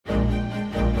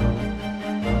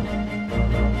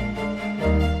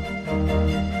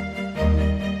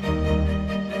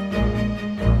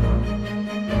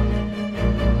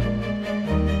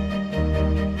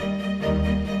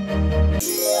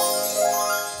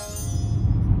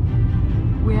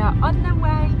are on the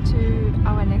way to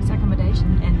our next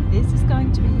accommodation, and this is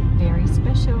going to be very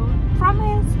special.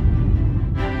 Promise!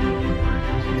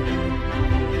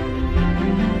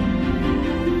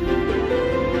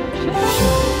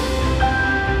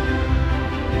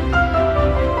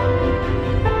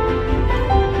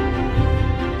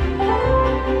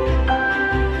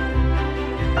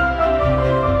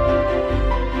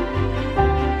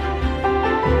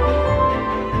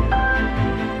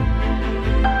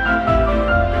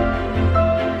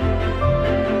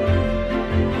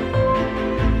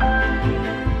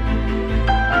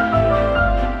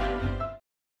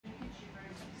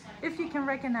 If you can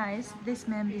recognize this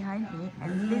man behind me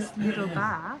and this little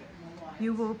bar,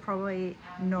 you will probably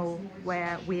know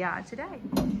where we are today.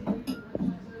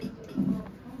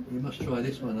 You must try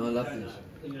this one, I love this.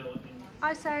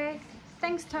 I say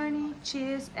thanks Tony,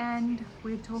 cheers, and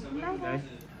we'll talk later.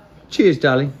 Cheers,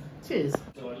 darling. Cheers.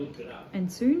 And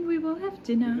soon we will have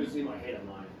dinner.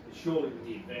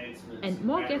 And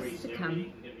more guests to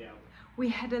come. We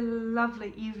had a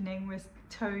lovely evening with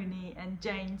Tony and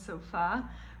Jane so far.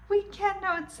 We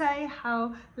cannot say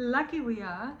how lucky we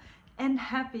are and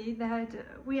happy that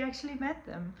we actually met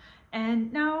them.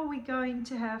 And now we're going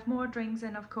to have more drinks,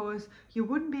 and of course you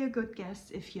wouldn't be a good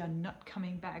guest if you're not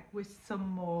coming back with some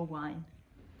more wine.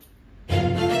 And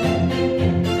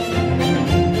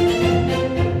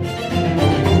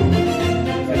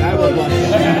I would watch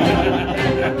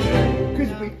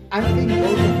because I think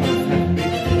both of us have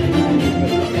been.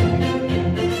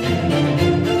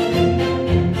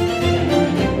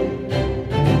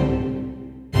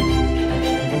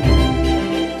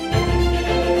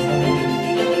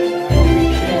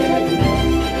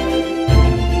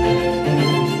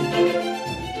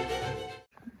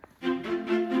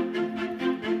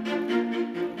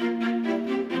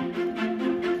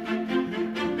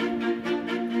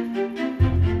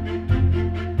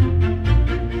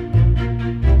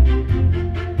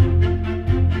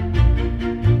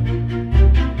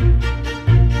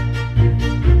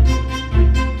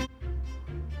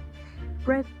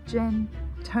 Jen,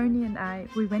 Tony and I,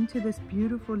 we went to this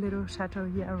beautiful little chateau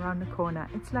here around the corner.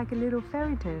 It's like a little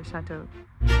fairy tale chateau.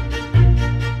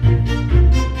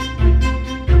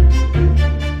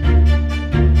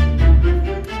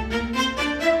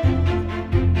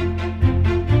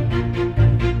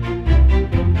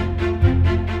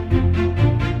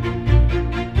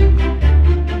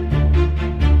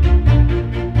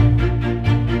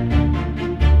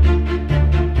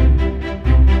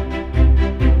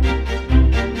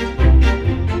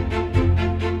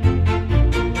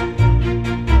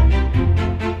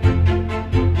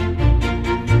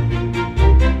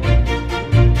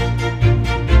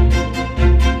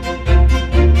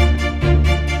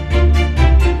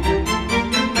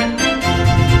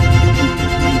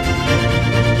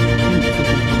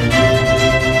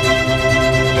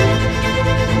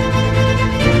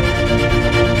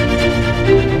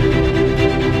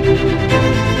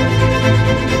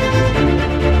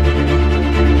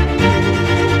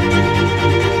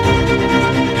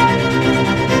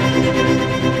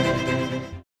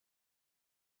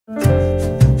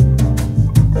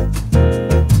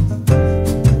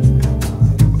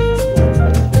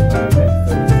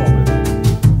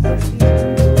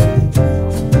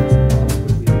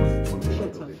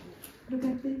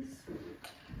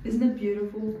 Isn't it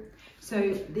beautiful?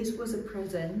 So this was a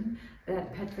present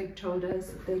that Patrick told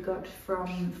us they got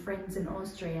from friends in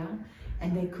Austria,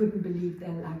 and they couldn't believe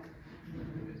their luck.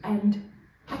 And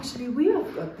actually we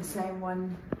have got the same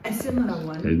one, a similar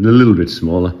one. A little bit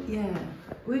smaller. Yeah,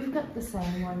 we've got the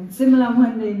same one, similar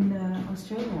one in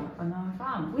Australia on our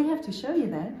farm. We have to show you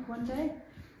that one day.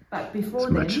 But before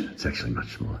It's actually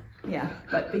much smaller. Yeah,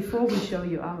 but before we show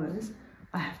you ours,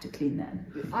 I have to clean that.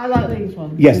 I like these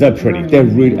ones. Yes, they're pretty. They're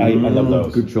really. I love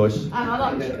those. Good choice. And I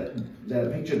like The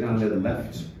picture down to the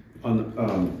left.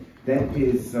 On that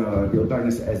is Your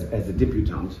Darkness as a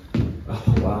debutante.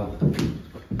 Oh wow.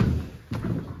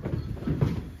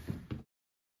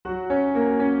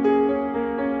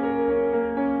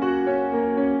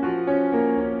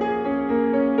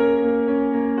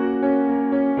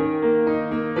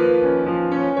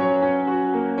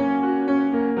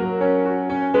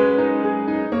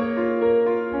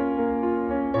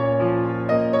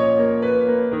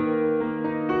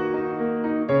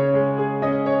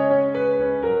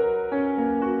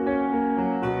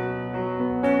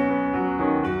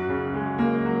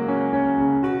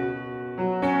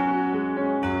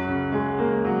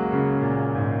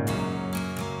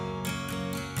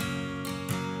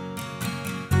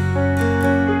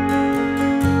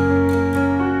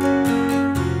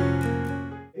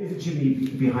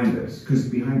 Behind this, because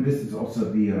behind this is also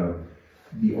the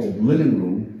the old linen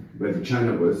room where the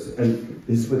china was, and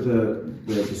this is where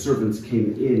the servants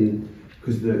came in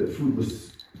because the food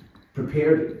was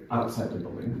prepared outside the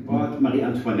building. But Marie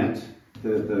Antoinette,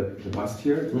 the bust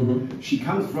here, she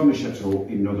comes from a chateau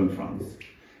in northern France.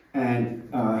 And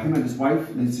him and his wife,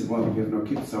 and they said, well, we have no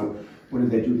kids, so what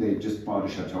did they do? They just bought a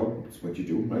chateau. That's what you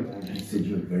do, right? And he said,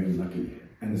 you're very lucky.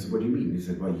 And I said, what do you mean? He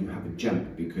said, well, you have a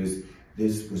gem because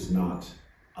this was not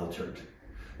altered.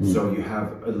 So you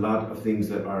have a lot of things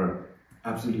that are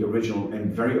absolutely original,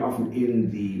 and very often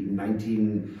in the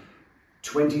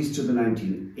 1920s to the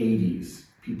 1980s,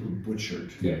 people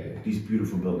butchered these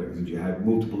beautiful buildings, and you had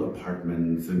multiple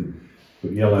apartments and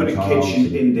put a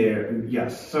kitchen in there. And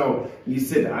yes, so he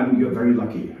said, you're very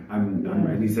lucky.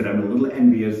 And he said, I'm a little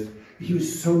envious. He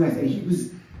was so nice, and he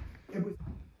was.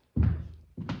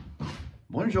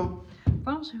 Bonjour.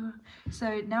 Bonjour.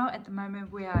 So now at the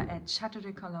moment we are at Chateau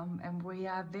de Colombe, and we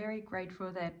are very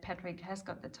grateful that Patrick has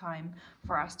got the time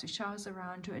for us to show us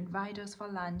around, to invite us for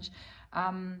lunch.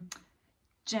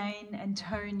 Jane and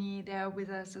Tony, they are with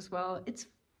us as well. It's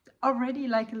already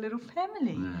like a little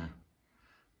family.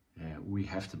 Yeah, we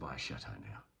have to buy a chateau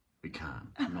now. We can't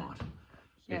not.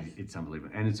 Yes. It's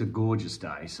unbelievable, and it's a gorgeous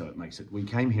day, so it makes it. We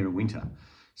came here in winter,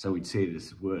 so we'd see it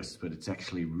as worse, but it's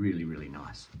actually really, really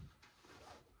nice.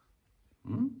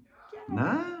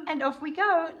 No? And off we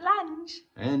go, lunch.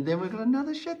 And then we've got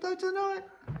another chateau tonight.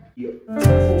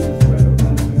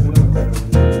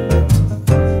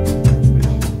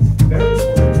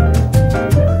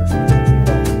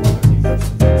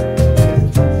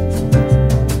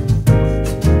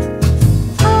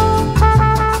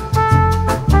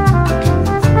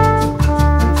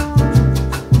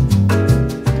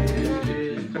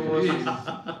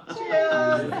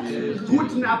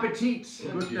 Guten Appetit!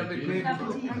 Guten Appetit.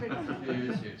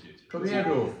 Come here,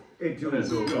 though.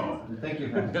 Thank you.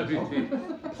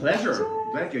 Pleasure.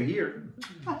 Glad you're here.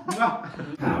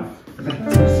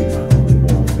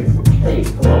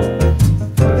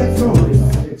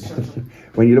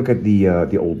 When you look at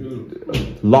the old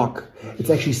lock, it's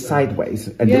actually sideways,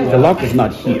 and the lock is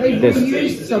not here. They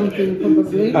used something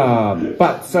probably.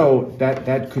 But so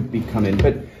that could be come in.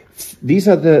 But these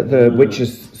are the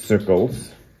witches' circles.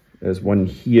 There's one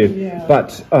here,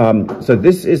 but so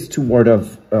this is to ward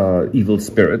off evil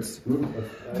spirits.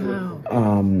 Wow.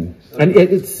 And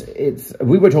it's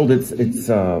we were told it's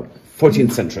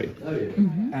 14th century.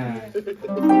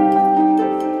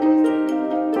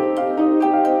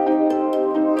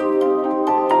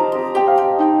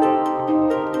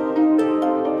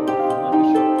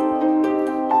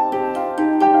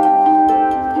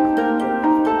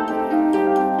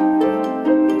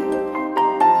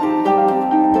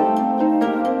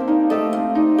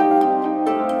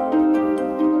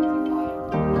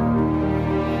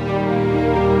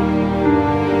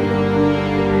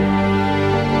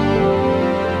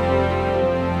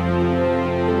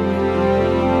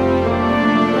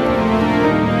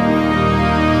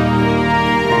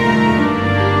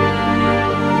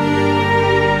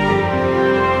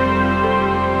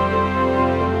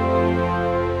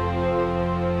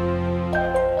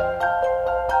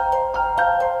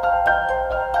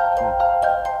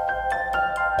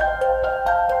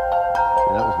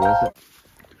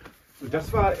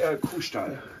 Das war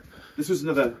Kuhstall. This was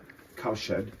another cow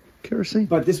shed. Kerosene.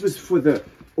 But this was for the,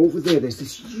 over there, there's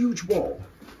this huge wall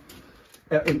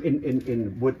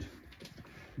in wood.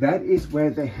 That is where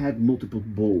they had multiple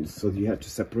bulls, so you had to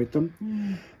separate them.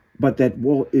 But that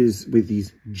wall is with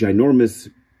these ginormous...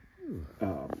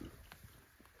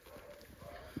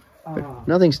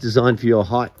 Nothing's designed for your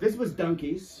height. This was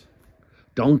donkeys.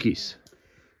 Donkeys.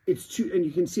 It's too, and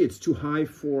you can see it's too high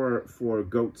for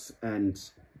goats and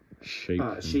sheep.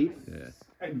 Sheep. Yeah.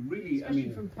 And really, Especially I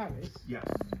mean, from Paris. yes.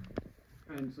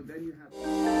 And so then you have.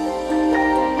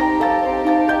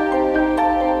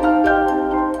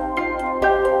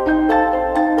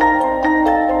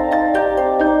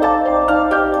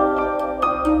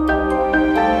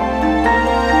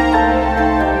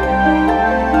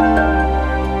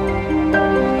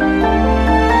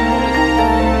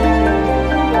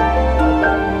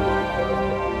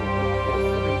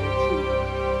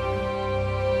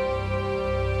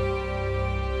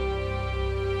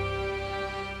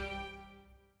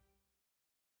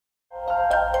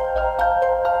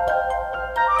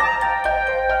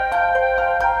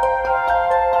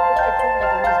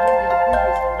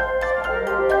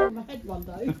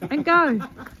 And go.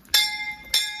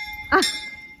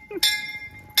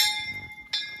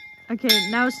 Okay,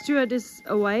 now Stuart is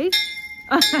away.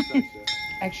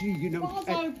 Actually, you know,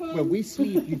 when we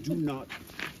sleep, you do not.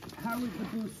 How is the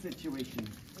booth situation?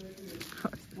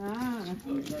 Ah,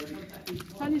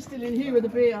 Tanya's still in here with a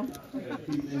beer. Und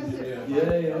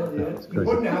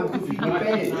wir haben so viele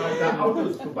Bällen, da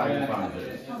Autos vorbeigefahren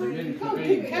sind. Can't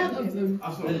keep count of them.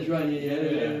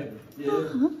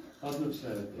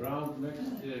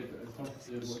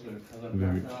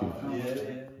 Very cute.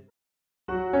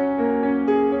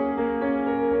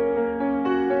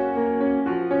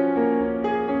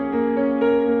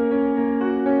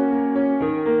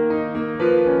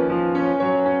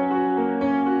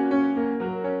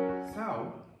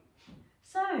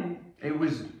 It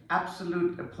was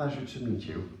absolute a pleasure to meet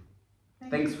you.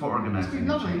 Thanks for organizing. It's been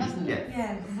lovely, hasn't it?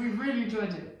 Yes. We really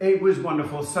enjoyed it. It was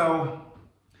wonderful. So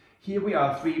here we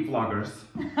are, 3 vloggers.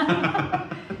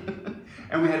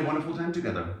 And we had a wonderful time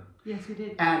together. Yes, we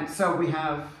did. And so we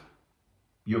have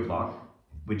your vlog,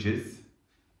 which is?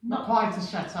 Not quite a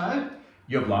chateau.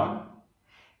 Your vlog.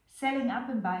 Selling up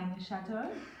and buying a chateau.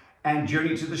 And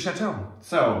Journey to the Chateau.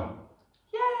 So.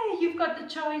 Yay, you've got the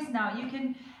choice now. You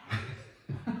can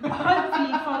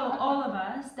hopefully follow all of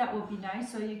us. That would be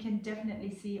nice. So you can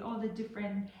definitely see all the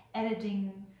different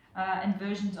editing and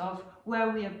versions of where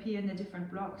we appear in the different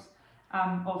blogs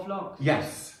or vlogs.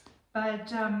 Yes.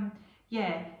 But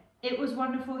yeah, it was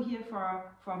wonderful here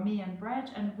for me and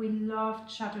Brad, and we loved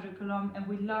Chateau de Colombe, and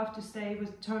we loved to stay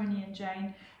with Tony and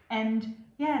Jane. And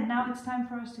yeah, now it's time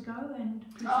for us to go and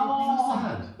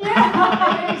Oh,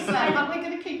 yeah. very sad, but we're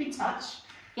going to keep in touch.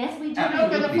 Yes, we do. And we're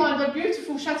going to find a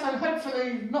beautiful chateau,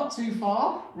 hopefully not too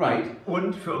far. Right.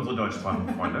 Und für unsere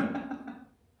deutschsprachigen Freunde.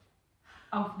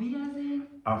 Auf Wiedersehen.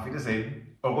 Auf Wiedersehen.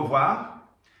 Au revoir.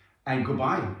 And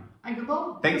goodbye. And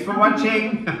goodbye. Thanks for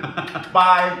watching.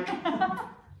 Bye.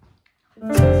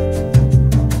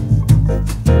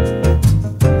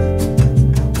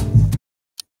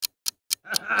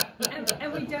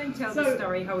 And we don't tell the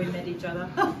story how we met each other.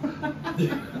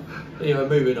 Anyway,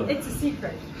 moving on. It's a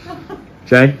secret.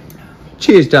 Jane,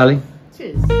 cheers, darling.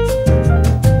 Cheers.